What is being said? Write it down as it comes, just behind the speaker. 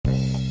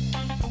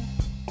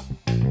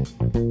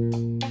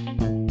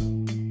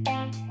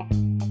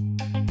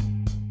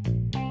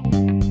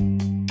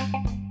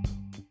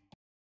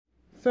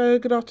So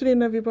good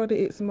afternoon everybody,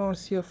 it's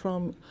Marcia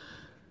from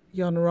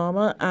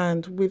Yarnorama,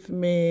 and with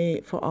me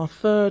for our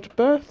third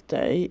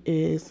birthday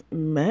is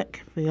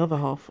Mek, the other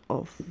half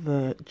of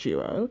the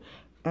duo.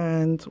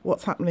 And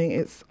what's happening,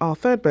 it's our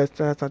third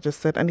birthday as I just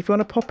said, and if you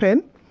want to pop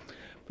in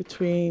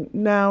between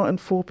now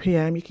and 4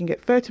 p.m. you can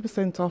get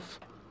 30% off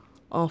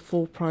our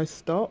full price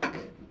stock.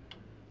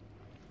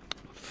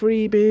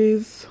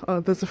 Freebies,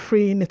 there's a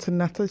free knit and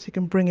natter so you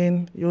can bring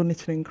in your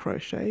knitting and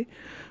crochet,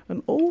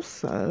 and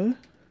also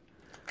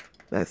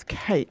there's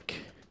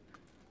cake,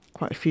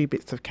 quite a few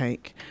bits of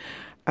cake.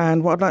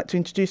 And what I'd like to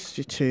introduce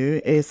you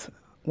to is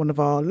one of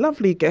our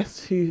lovely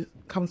guests who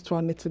comes to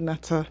our knit and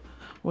natter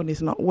when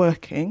he's not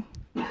working,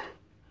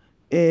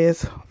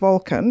 is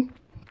Volkan.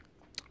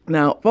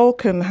 Now,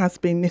 Volkan has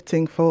been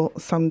knitting for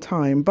some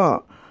time,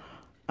 but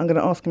I'm going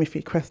to ask him a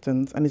few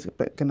questions and he's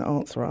going to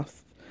answer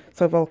us.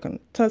 So Volkan,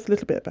 tell us a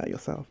little bit about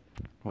yourself.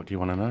 What do you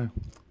want to know?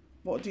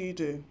 What do you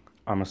do?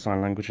 I'm a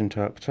sign language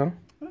interpreter.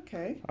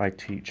 Okay. I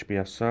teach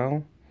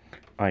BSL.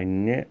 I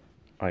knit,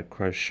 I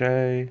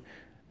crochet,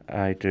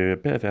 I do a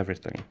bit of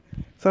everything.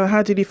 So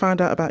how did you find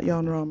out about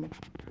Yarnorama?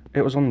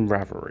 It was on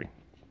Ravelry.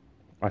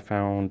 I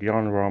found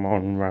Yarnorama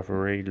on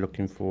Ravelry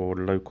looking for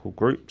local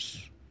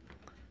groups,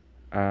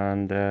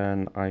 and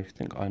then I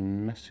think I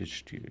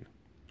messaged you.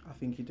 I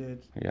think you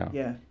did.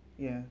 Yeah.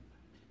 Yeah.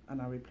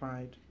 And I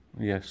replied.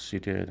 Yes, you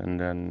did, and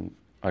then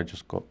I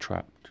just got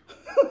trapped.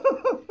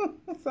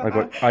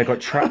 I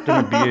got trapped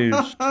and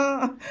abused.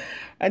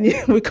 And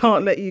we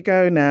can't let you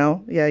go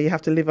now. Yeah, you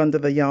have to live under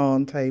the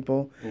yarn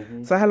table.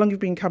 Mm-hmm. So how long have you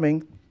been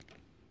coming?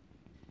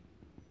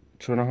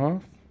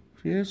 2.5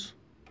 years?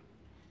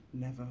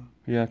 Never.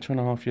 Yeah,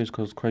 2.5 years,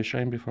 because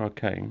crocheting before I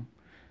came.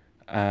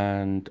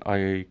 And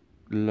I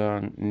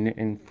learned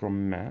knitting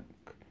from Mac.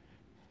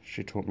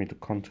 She taught me the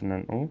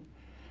continental.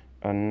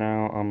 And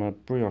now I'm a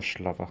brioche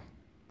lover.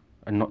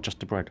 And not just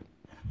the bread.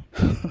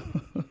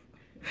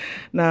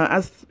 Now,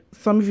 as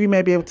some of you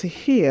may be able to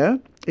hear,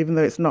 even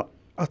though it's not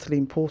utterly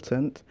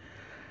important,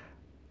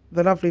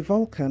 the lovely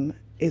Volkan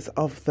is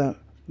of the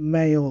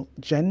male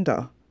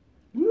gender.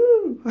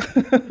 Woo!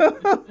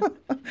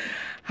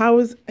 How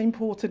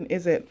important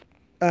is it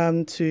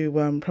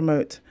to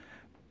promote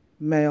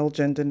male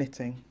gender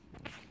knitting?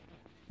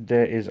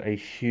 There is a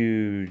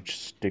huge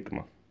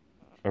stigma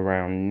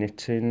around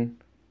knitting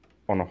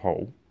on a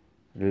whole,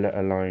 let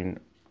alone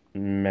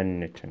men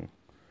knitting.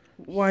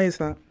 Why is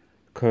that?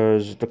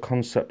 Because the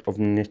concept of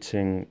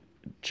knitting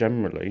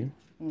generally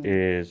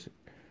is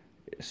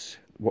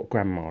what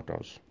grandma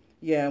does.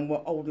 Yeah, and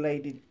what old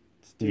ladies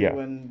do, Yeah.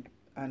 and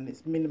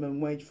it's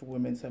minimum wage for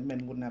women, so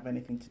men wouldn't have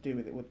anything to do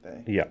with it, would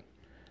they? Yeah.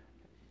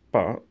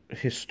 But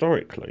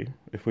historically,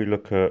 if we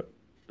look at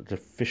the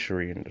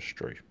fishery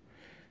industry,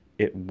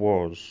 it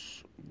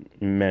was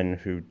men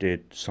who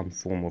did some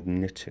form of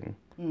knitting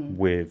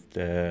with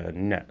their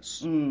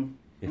nets,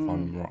 if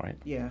I'm right.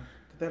 Yeah.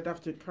 They'd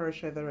have to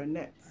crochet their own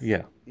nets.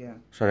 Yeah. Yeah.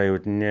 So they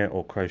would knit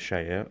or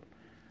crochet it,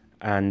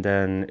 and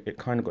then it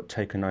kind of got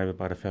taken over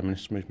by the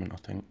feminist movement, I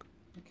think.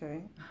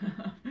 Okay.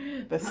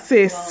 The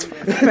cis,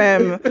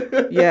 femme,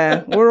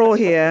 yeah, we're all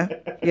here.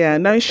 Yeah,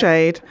 no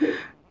shade.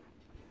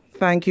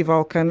 Thank you,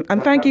 Volkan.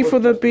 And thank you for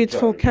the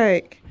beautiful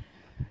cake.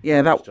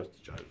 Yeah, that was just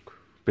a joke.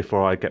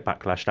 Before I get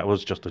backlash, that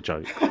was just a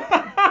joke.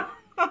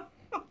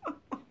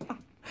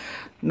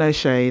 No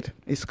shade.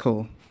 It's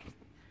cool.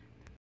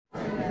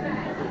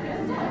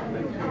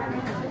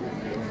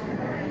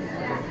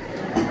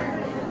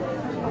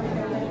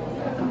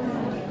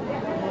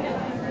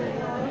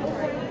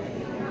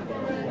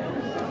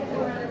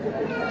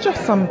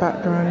 Just some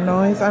background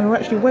noise, and we're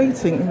actually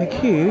waiting in the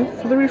queue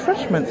for the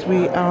refreshments.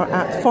 We are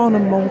at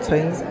Farnham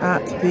Maltings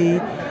at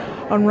the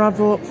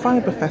Unravel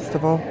Fibre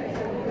Festival.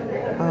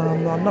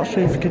 I'm not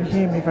sure if you can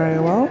hear me very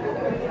well,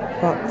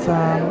 but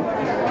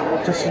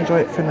just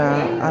enjoy it for now,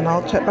 and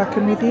I'll check back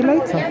in with you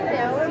later.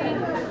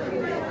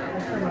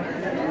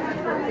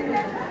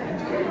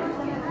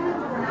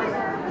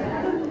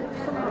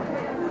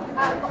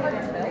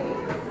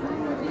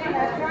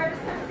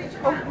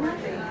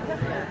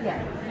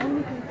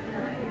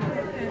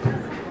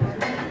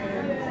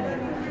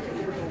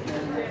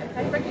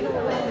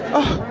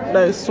 Oh,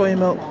 no, soy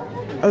milk,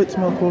 oat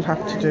milk will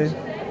have to do.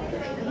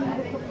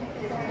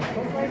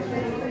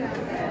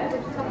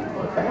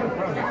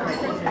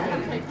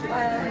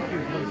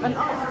 An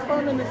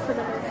ice-bun and a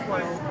cinnamon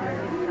swirl.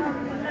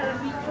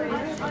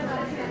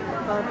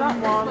 That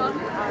one.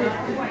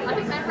 I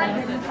think they're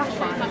raisins.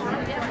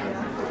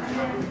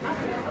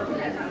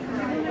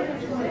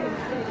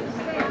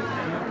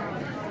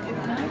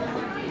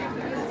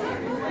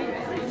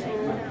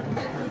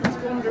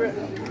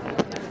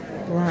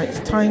 Right, it's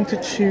time to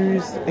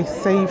choose a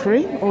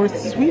savoury or a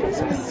sweet,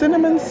 a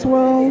cinnamon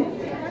swirl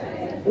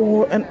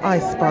or an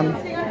ice bun.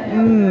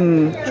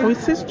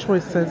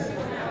 Choices.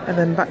 And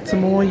then back to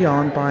more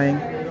yarn buying.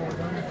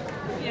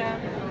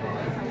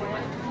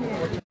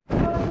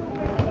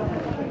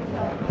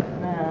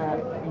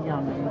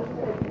 Yummy.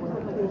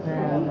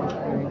 Yeah.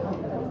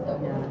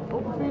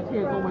 All the food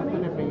here is always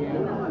good every year.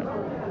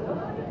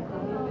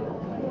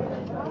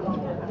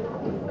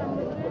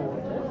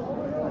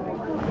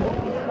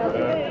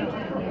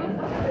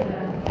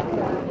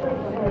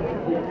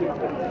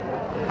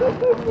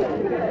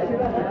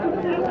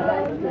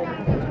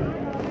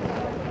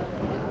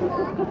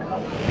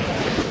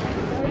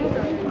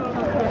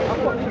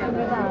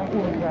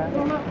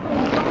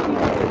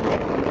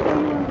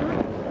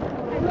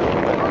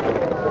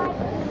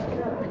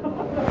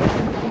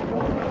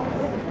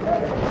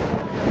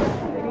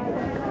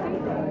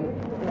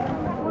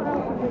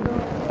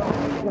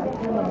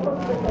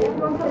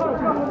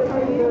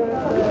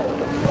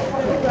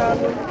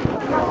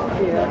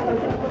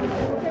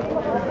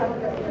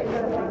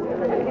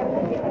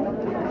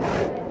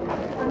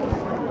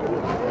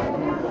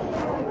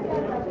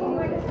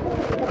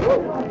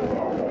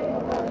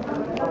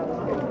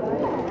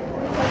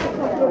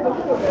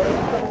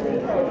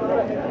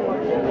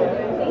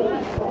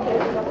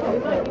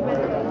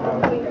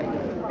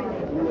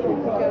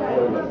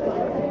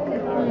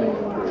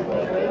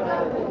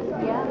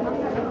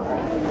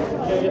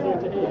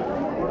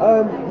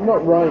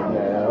 Not right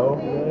now.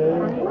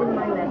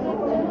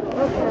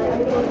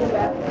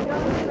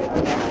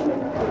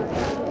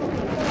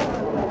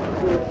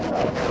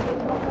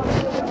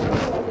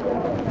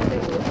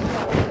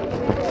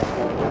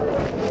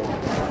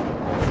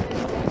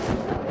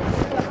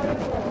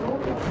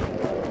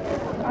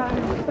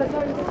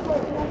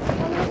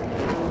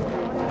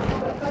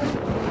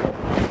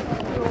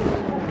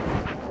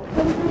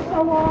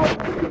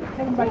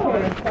 Come back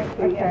here. Thank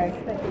you. Okay.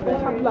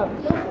 Let's have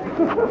lunch.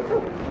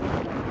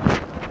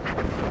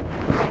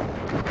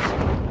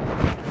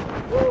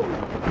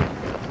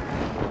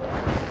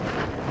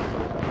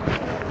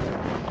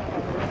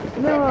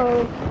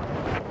 No.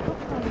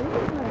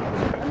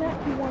 I'm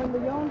actually wearing the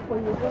yarn for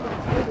you as well.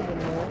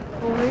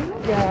 Oh,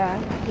 really? Yeah,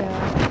 yeah.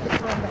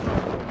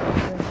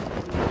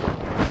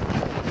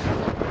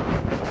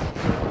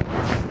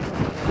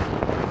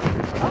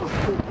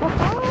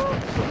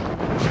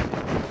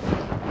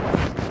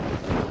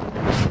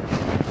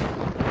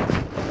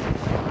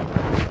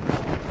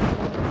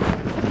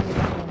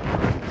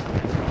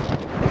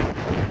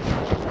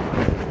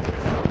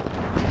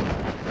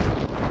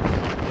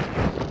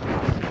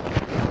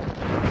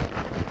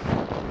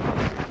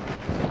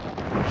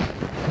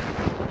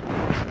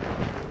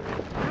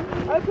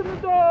 Open the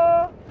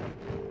door.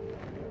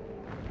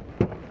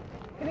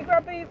 Can you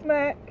grab these,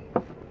 Mac?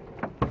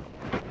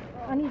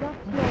 I need that.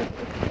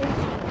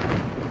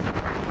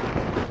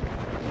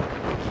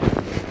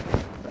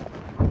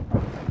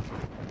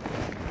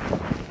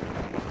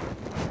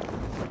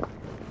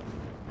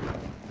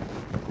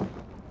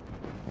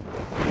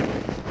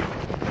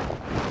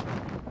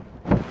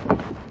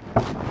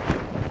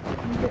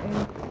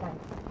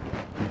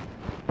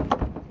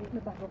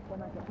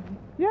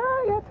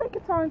 Yeah, take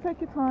your time, take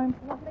your time.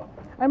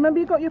 And remember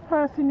you got your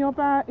purse in your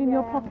bag, in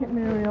your pocket,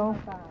 Muriel.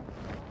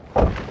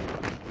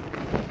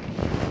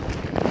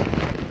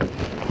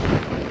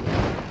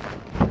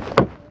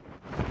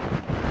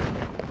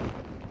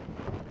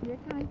 You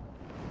okay?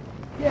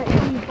 Yeah,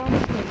 it's on your bum.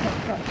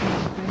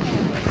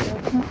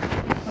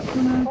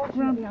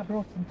 Fortunately, I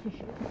brought some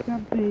tissue.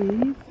 Grab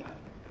these.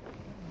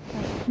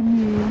 That's to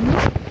me.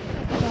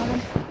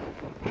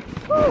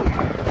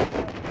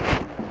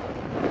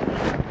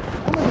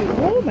 I'm a bit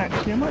warm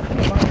actually. I might put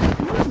my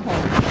skin on.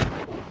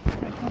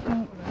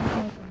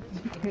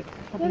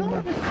 They're all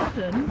of a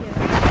sudden.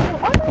 Oh,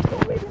 I know it's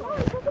not really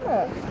nice, isn't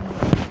it?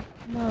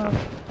 No. I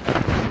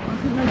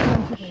think they've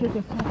gone to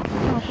sugar, so I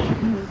have to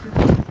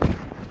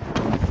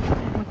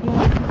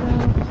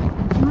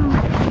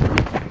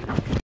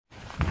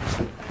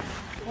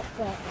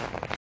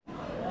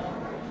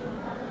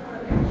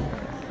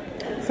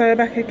So we're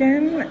back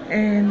again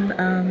in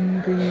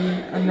the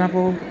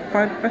Unravel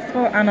Folk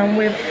Festival, and I'm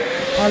with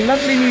our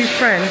lovely new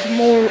friend,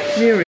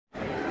 Muriel.